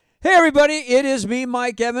Hey, everybody, it is me,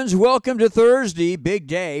 Mike Evans. Welcome to Thursday, big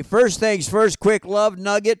day. First things first, quick love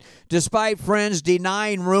nugget. Despite friends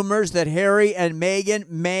denying rumors that Harry and Meghan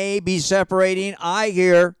may be separating, I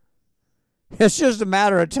hear it's just a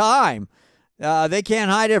matter of time. They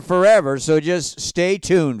can't hide it forever, so just stay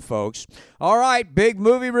tuned, folks. All right, big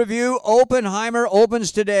movie review. Oppenheimer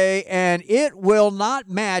opens today, and it will not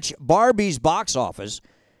match Barbie's box office.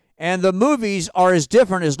 And the movies are as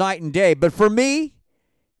different as night and day. But for me,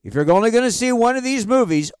 if you're only going to see one of these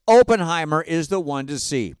movies, Oppenheimer is the one to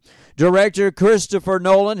see. Director Christopher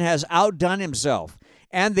Nolan has outdone himself,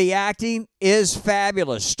 and the acting is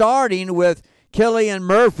fabulous, starting with Cillian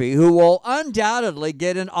Murphy, who will undoubtedly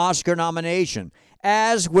get an Oscar nomination,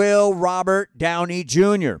 as will Robert Downey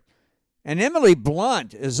Jr. And Emily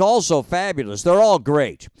Blunt is also fabulous. They're all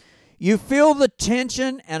great. You feel the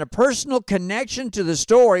tension and a personal connection to the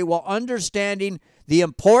story while understanding the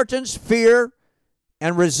importance, fear,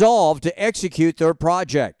 and resolve to execute their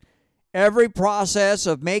project. Every process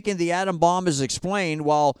of making the atom bomb is explained,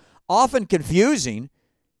 while often confusing.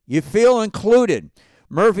 You feel included.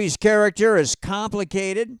 Murphy's character is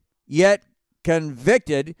complicated, yet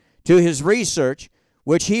convicted to his research,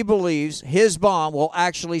 which he believes his bomb will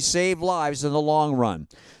actually save lives in the long run.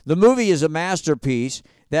 The movie is a masterpiece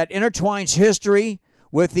that intertwines history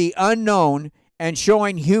with the unknown and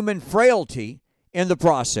showing human frailty in the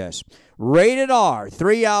process. Rated R,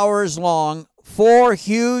 3 hours long, 4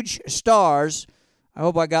 huge stars. I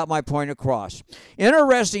hope I got my point across.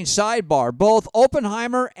 Interesting sidebar, both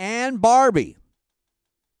Oppenheimer and Barbie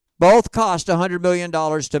both cost $100 million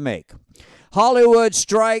to make. Hollywood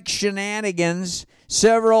strike shenanigans.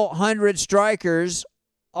 Several hundred strikers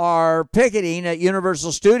are picketing at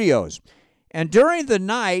Universal Studios. And during the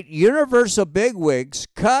night, Universal bigwigs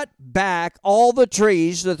cut back all the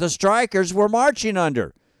trees that the strikers were marching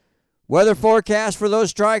under. Weather forecast for those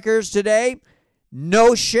strikers today,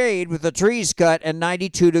 no shade with the trees cut at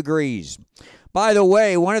 92 degrees. By the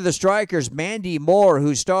way, one of the strikers, Mandy Moore,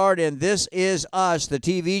 who starred in This Is Us, the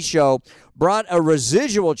TV show, brought a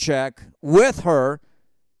residual check with her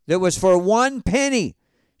that was for 1 penny.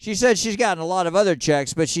 She said she's gotten a lot of other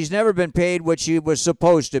checks, but she's never been paid what she was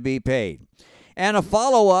supposed to be paid. And a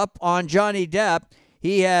follow-up on Johnny Depp,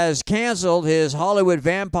 he has canceled his Hollywood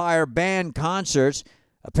Vampire Band concerts.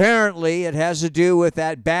 Apparently, it has to do with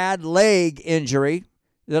that bad leg injury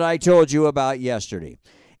that I told you about yesterday.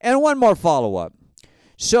 And one more follow-up.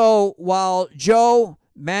 So while Joe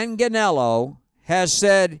Manganiello has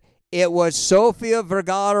said it was Sofia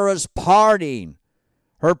Vergara's partying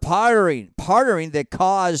that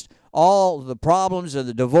caused all the problems of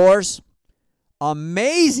the divorce,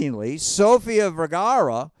 amazingly, Sofia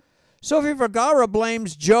Vergara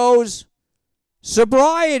blames Joe's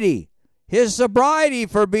sobriety. His sobriety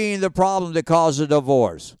for being the problem that caused the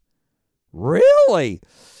divorce. Really?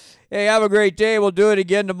 Hey, have a great day. We'll do it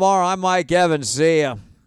again tomorrow. I'm Mike Evans. See ya.